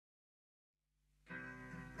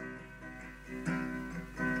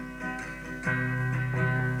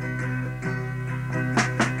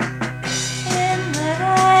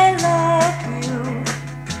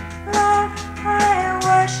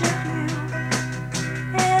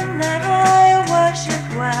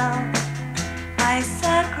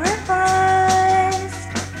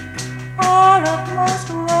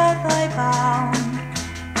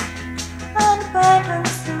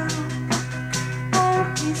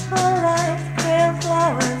for life, pale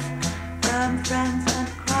flowers, firm friends and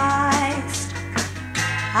Christ.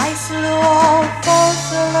 I slew all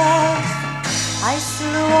false love, I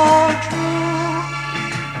slew all true,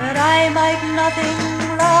 that I might nothing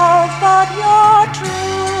love but your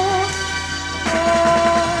truth.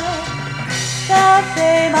 Oh, the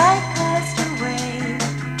fame I cast away,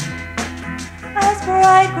 as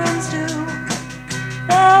bridegrooms do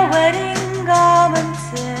their wedding garments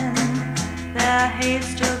in their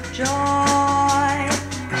haste of joy.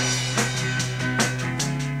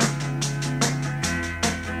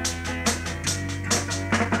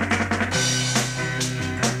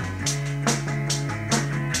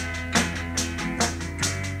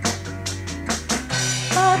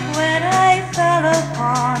 But when I fell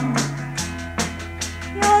upon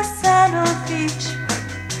your sandal feet,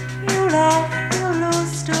 you laughed, you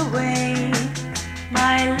loosed away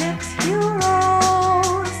my lips, you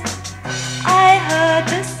rose. I heard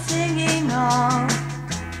the singing of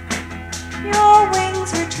your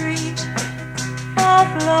wings retreat. Far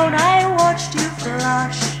flown, I watched you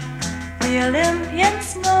flush the Olympian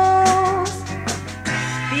snows.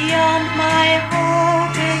 Beyond my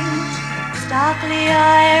hoping, starkly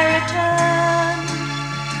I returned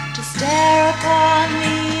to stare upon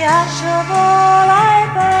the ash of all I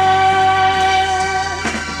burned.